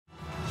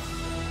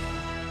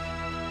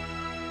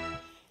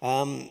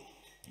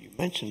You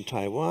mentioned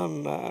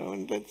Taiwan,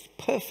 and that's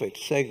a perfect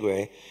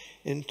segue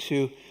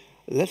into,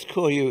 let's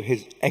call you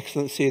His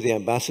Excellency the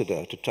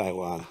Ambassador to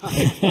Taiwan.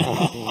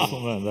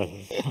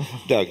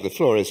 Doug, the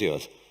floor is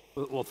yours.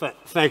 Well,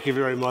 thank you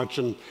very much,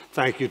 and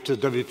thank you to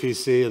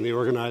WPC and the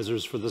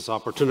organizers for this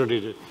opportunity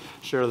to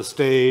share the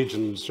stage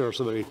and share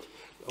so many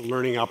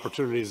learning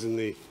opportunities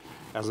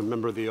as a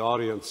member of the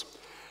audience.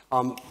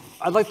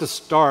 I'd like to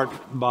start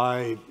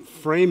by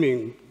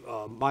framing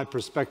my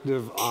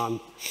perspective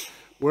on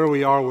where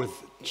we are with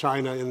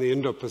China in the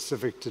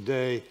Indo-Pacific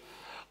today.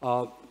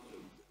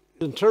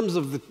 In terms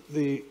of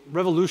the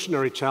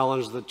revolutionary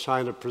challenge that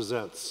China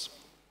presents,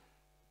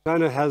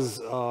 China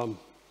has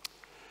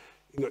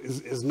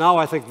is now,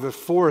 I think, the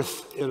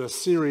fourth in a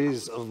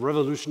series of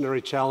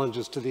revolutionary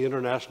challenges to the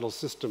international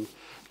system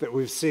that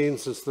we've seen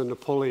since the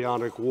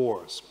Napoleonic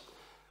Wars,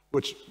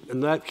 which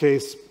in that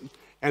case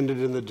ended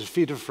in the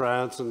defeat of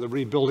France and the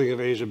rebuilding of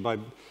Asia by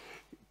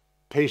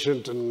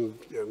patient and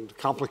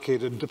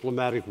complicated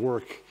diplomatic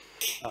work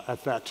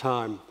at that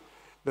time.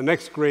 The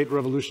next great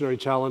revolutionary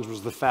challenge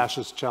was the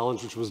fascist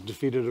challenge, which was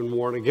defeated in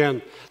war. And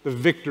again, the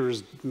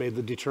victors made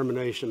the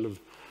determination of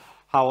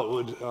how it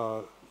would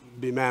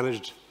be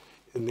managed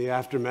in the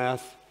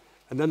aftermath.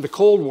 And then the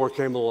Cold War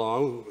came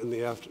along and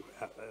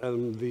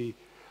the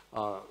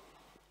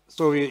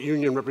Soviet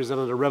Union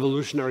represented a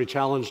revolutionary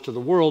challenge to the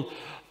world,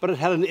 but it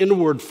had an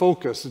inward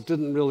focus. It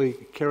didn't really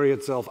carry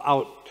itself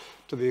out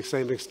to the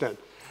same extent.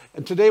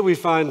 And today we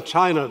find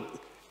China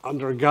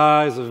under a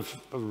guise of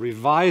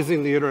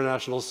revising the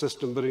international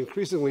system, but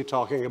increasingly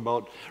talking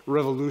about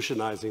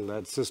revolutionizing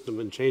that system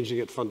and changing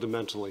it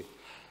fundamentally.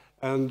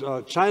 And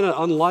China,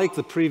 unlike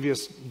the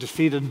previous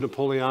defeated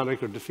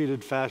Napoleonic or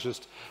defeated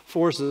fascist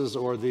forces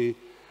or the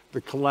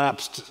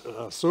collapsed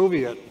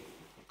Soviet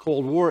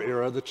Cold War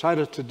era, the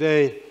China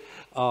today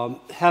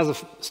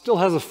still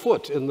has a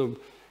foot in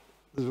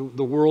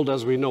the world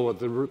as we know it,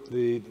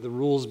 the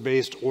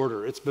rules-based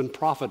order. It's been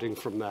profiting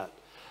from that,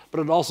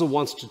 but it also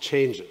wants to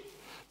change it.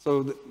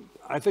 So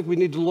I think we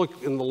need to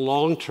look in the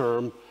long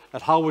term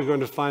at how we're going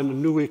to find a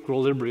new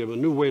equilibrium, a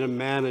new way to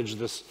manage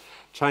this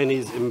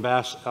Chinese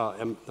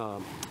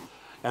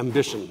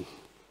ambition.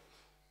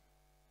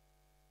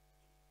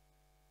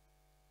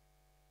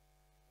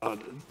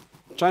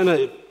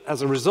 China,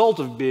 as a result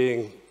of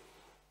being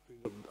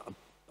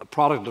a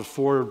product of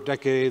 4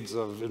 decades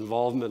of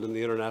involvement in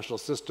the international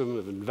system,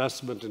 of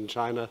investment in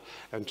China,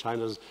 and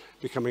China's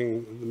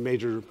becoming the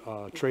major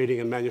trading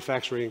and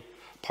manufacturing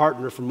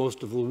partner for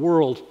most of the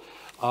world,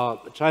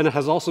 China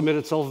has also made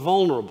itself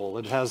vulnerable.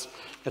 It has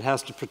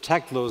to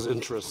protect those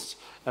interests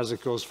as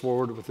it goes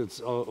forward with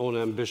its own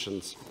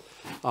ambitions.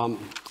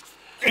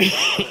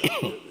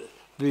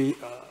 The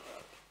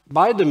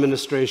Biden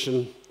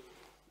administration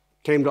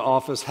came to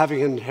office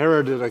having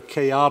inherited a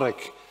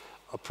chaotic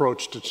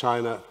approach to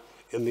China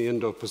in the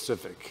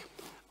Indo-Pacific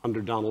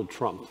under Donald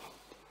Trump.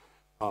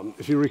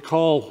 If you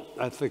recall,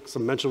 I think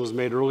some mention was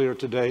made earlier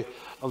today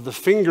of the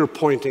finger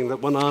pointing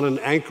that went on in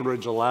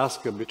Anchorage,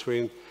 Alaska,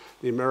 between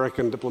the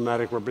American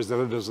diplomatic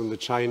representatives and the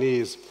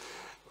Chinese.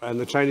 And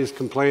the Chinese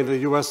complained, the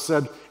U.S.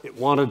 said it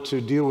wanted to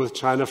deal with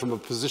China from a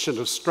position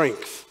of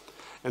strength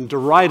and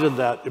derided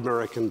that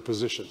American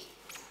position.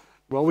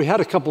 Well, we had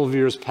a couple of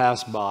years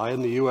pass by,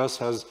 and the U.S.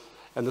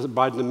 and the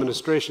Biden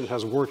administration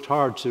has worked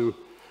hard to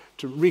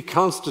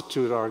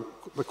reconstitute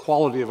the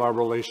quality of our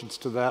relations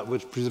to that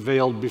which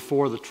prevailed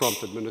before the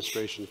Trump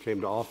administration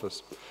came to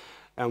office.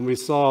 And we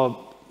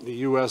saw the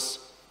U.S.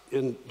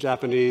 in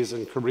Japanese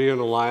and Korean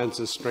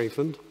alliances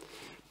strengthened.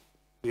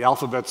 The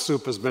alphabet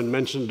soup has been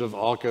mentioned of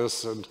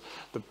AUKUS and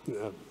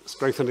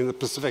strengthening the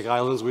Pacific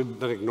Islands. We've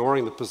been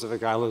ignoring the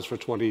Pacific Islands for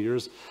 20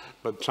 years,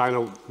 but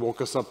China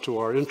woke us up to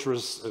our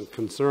interests and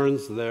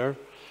concerns there.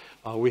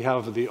 We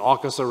have the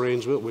AUKUS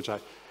arrangement, which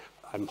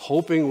I'm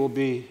hoping will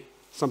be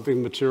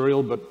something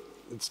material, but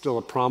it's still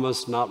a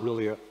promise, not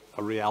really a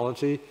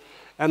reality.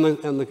 And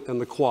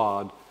the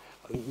Quad.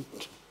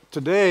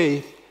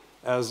 Today,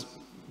 as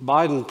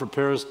Biden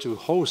prepares to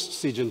host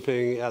Xi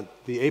Jinping at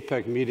the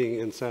APEC meeting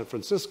in San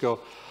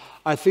Francisco,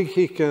 I think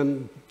he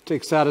can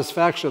take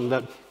satisfaction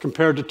that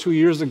compared to 2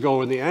 years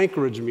ago in the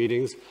Anchorage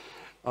meetings,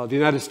 the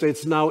United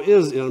States now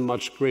is in a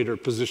much greater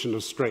position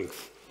of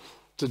strength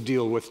to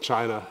deal with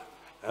China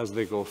as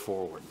they go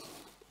forward.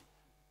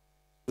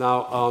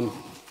 Now,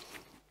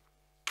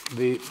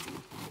 the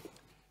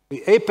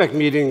APEC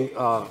meeting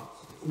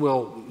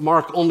will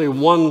mark only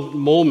one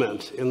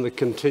moment in the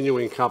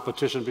continuing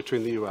competition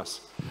between the U.S.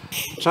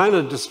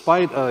 China,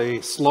 despite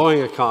a slowing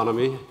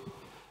economy,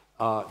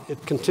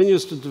 it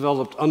continues to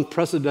develop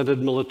unprecedented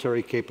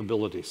military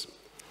capabilities.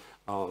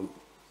 The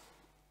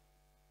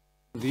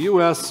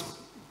U.S.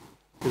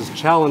 is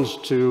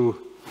challenged to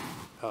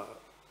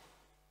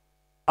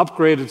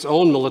upgrade its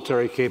own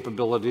military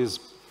capabilities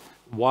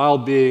while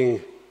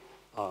being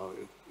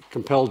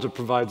compelled to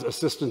provide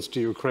assistance to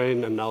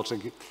Ukraine and now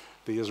to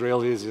the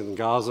Israelis in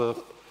Gaza.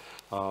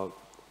 The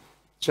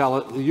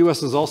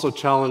U.S. is also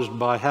challenged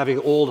by having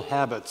old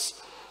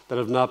habits that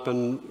have not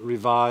been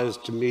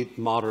revised to meet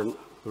modern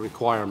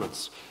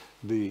requirements.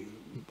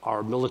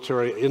 our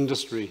military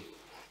industry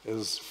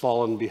has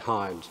fallen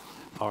behind.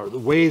 The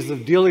ways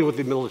of dealing with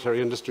the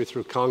military industry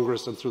through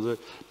Congress and through the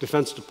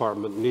Defense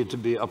Department need to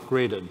be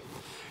upgraded.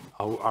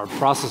 Our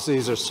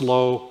processes are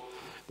slow.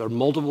 There are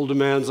multiple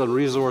demands on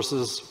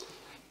resources.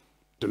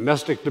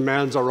 Domestic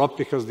demands are up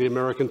because the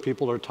American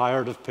people are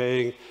tired of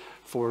paying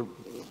for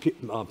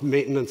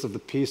maintenance of the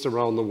peace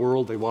around the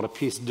world. They want a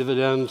peace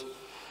dividend.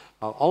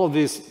 All of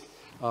these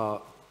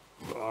are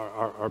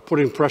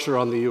putting pressure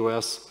on the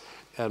U.S.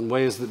 in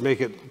ways that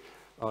make it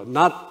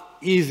not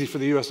easy for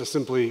the U.S. to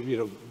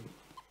simply,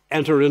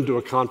 enter into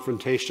a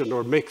confrontation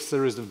or make a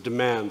series of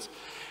demands.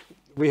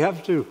 We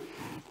have to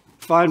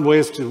find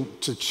ways to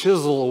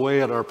chisel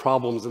away at our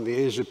problems in the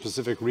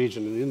Asia-Pacific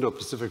region, in the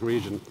Indo-Pacific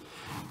region.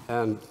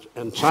 And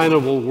China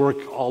will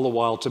work all the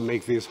while to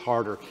make these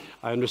harder.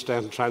 I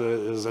understand China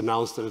has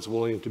announced that it's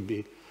willing to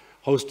be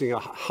hosting a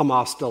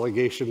Hamas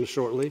delegation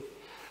shortly.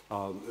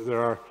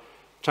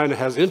 China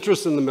has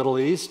interests in the Middle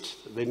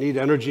East. They need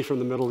energy from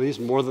the Middle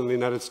East more than the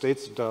United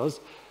States does.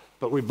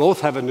 But we both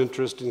have an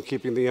interest in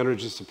keeping the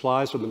energy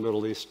supplies from the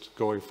Middle East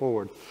going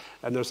forward.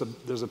 And there's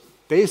a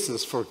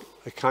basis for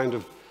a kind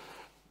of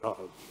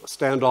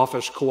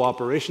standoffish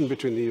cooperation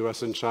between the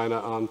U.S. and China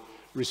on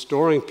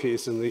restoring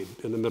peace in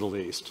the Middle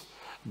East.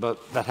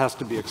 But that has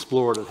to be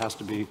explored. It has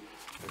to be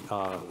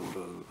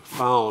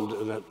found,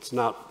 and that's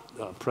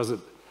not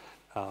present.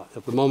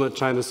 At the moment,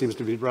 China seems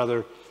to be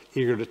rather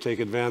eager to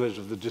take advantage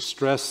of the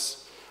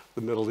distress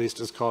the Middle East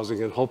is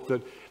causing and hope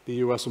that the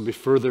U.S. will be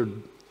further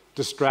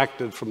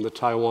distracted from the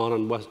Taiwan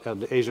and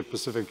the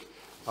Asia-Pacific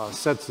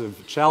sets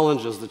of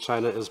challenges that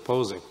China is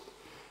posing.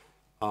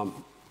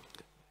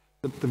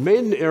 The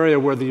main area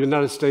where the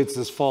United States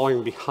is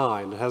falling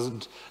behind,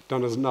 hasn't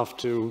done enough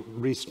to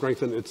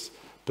re-strengthen its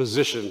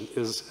position,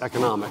 is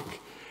economic.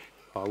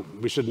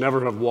 We should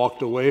never have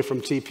walked away from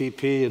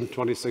TPP in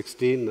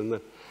 2016 and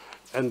the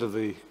end of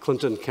the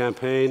Clinton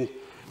campaign.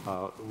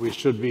 We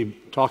should be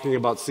talking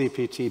about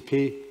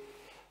TPP.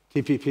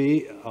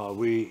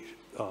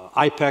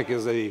 IPEC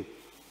is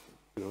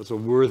it's a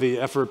worthy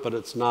effort, but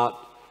it's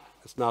not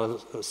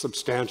a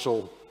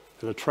substantial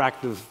and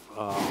attractive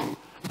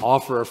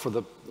offer for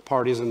the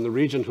parties in the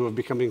region who have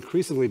become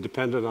increasingly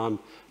dependent on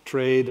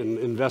trade and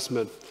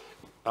investment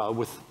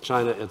with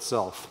China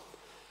itself.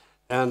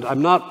 And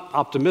I'm not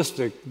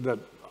optimistic that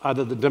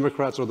either the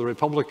Democrats or the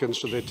Republicans,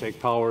 should they take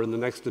power in the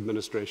next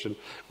administration,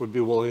 would be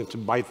willing to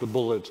bite the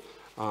bullet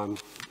on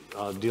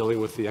dealing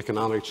with the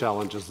economic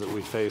challenges that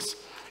we face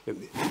in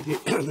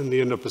the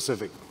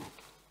Indo-Pacific.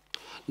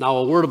 Now,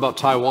 a word about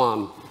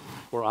Taiwan,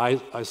 where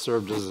I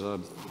served as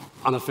an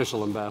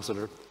unofficial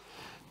ambassador.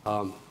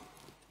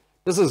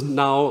 This is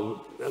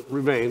now,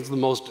 remains the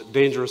most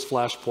dangerous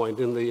flashpoint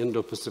in the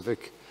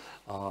Indo-Pacific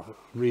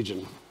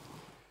region.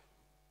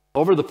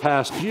 Over the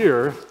past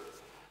year,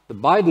 the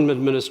Biden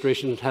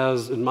administration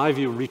has, in my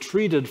view,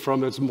 retreated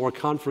from its more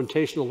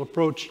confrontational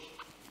approach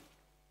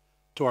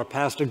to our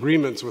past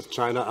agreements with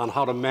China on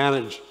how to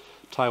manage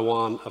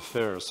Taiwan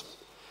affairs.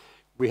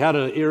 We had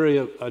an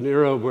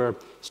era where,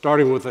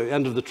 starting with the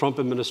end of the Trump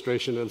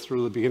administration and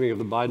through the beginning of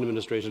the Biden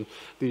administration,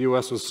 the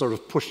U.S. was sort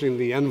of pushing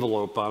the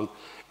envelope on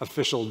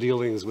official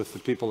dealings with the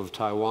people of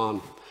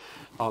Taiwan.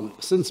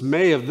 Since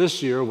May of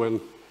this year, when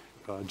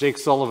Jake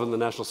Sullivan, the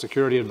National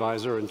Security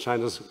Advisor, and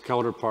China's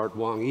counterpart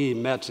Wang Yi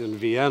met in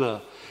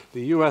Vienna,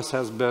 the U.S.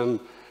 has been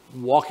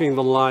walking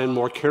the line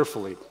more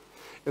carefully.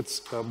 It's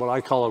what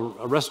I call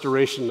a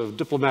restoration of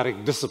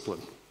diplomatic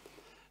discipline.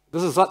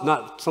 This is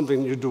not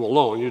something you do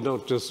alone. You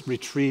don't just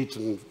retreat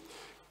and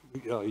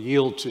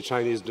yield to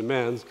Chinese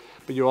demands,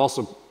 but you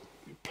also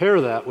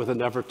pair that with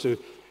an effort to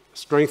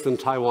strengthen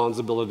Taiwan's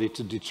ability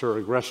to deter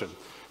aggression.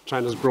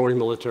 China's growing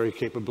military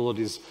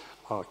capabilities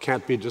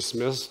can't be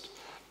dismissed,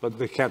 but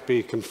they can't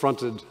be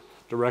confronted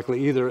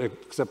directly either,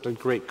 except at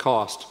great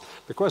cost.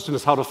 The question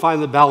is how to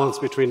find the balance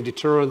between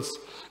deterrence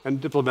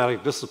and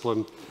diplomatic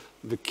discipline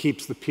that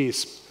keeps the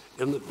peace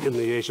in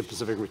the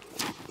Asia-Pacific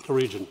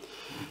region.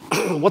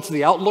 What's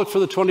the outlook for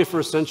the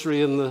 21st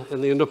century in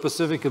the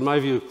Indo-Pacific? In my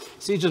view,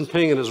 Xi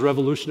Jinping and his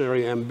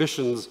revolutionary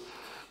ambitions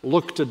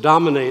look to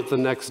dominate the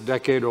next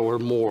decade or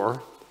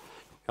more,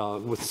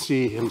 with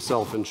Xi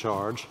himself in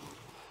charge.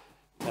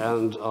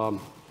 And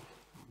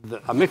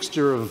a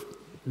mixture of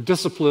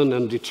discipline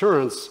and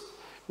deterrence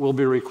will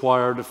be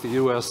required if the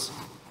U.S.,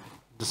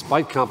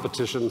 despite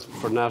competition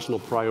for national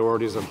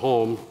priorities at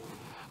home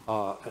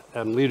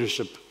and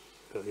leadership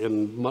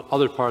in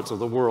other parts of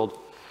the world,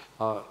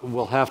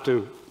 will have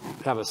to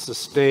have a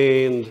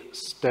sustained,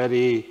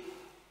 steady,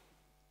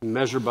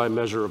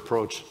 measure-by-measure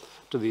approach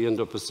to the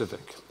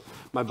Indo-Pacific.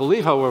 My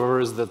belief, however,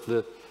 is that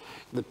the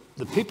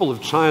people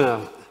of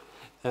China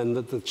and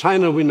that the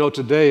China we know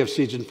today of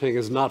Xi Jinping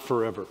is not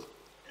forever.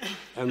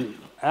 And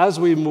as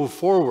we move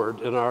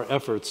forward in our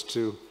efforts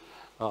to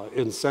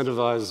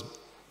incentivize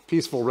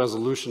peaceful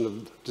resolution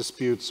of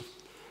disputes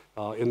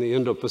in the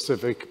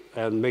Indo-Pacific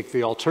and make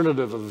the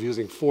alternative of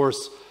using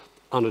force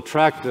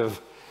unattractive,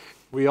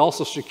 we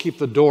also should keep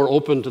the door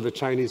open to the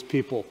Chinese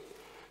people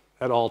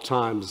at all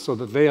times so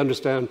that they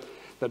understand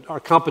that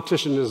our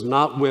competition is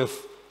not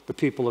with the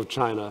people of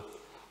China,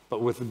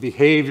 but with the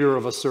behavior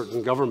of a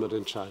certain government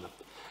in China.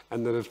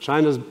 And that if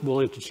China is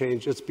willing to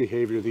change its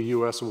behavior, the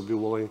US will be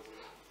willing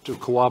to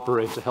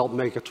cooperate to help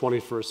make a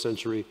 21st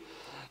century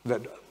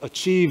that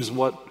achieves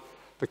what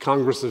the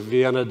Congress of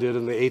Vienna did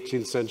in the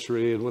 18th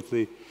century, and with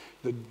the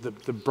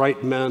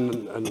bright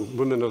men and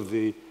women of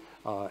the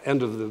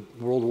end of the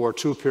World War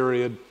II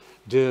period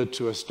did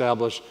to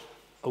establish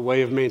a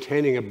way of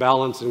maintaining a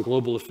balance in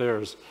global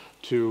affairs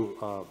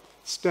to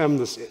stem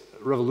this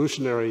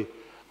revolutionary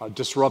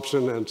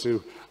disruption and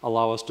to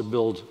allow us to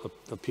build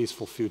a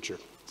peaceful future.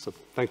 So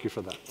thank you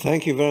for that.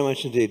 Thank you very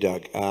much indeed,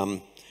 Doug.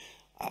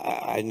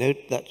 I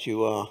note that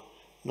you are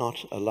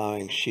not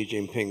allowing Xi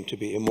Jinping to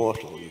be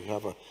immortal. You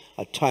have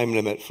a time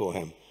limit for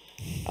him.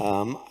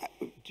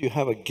 Do you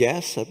have a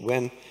guess at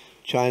when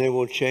China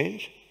will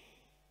change?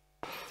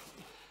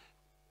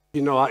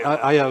 You know,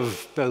 I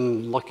have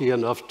been lucky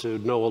enough to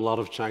know a lot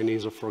of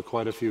Chinese for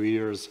quite a few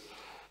years.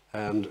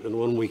 And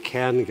when we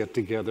can get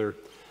together,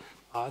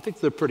 I think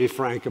they're pretty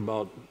frank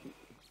about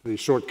the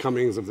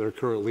shortcomings of their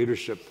current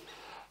leadership.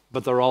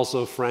 But they're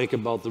also frank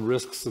about the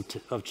risks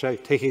of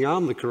taking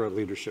on the current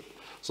leadership.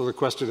 So the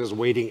question is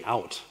waiting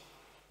out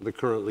the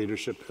current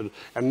leadership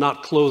and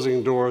not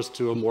closing doors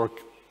to a more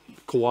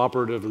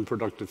cooperative and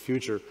productive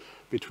future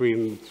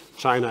between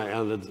China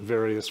and the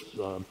various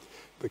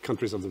the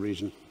countries of the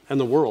region, and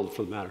the world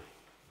for the matter.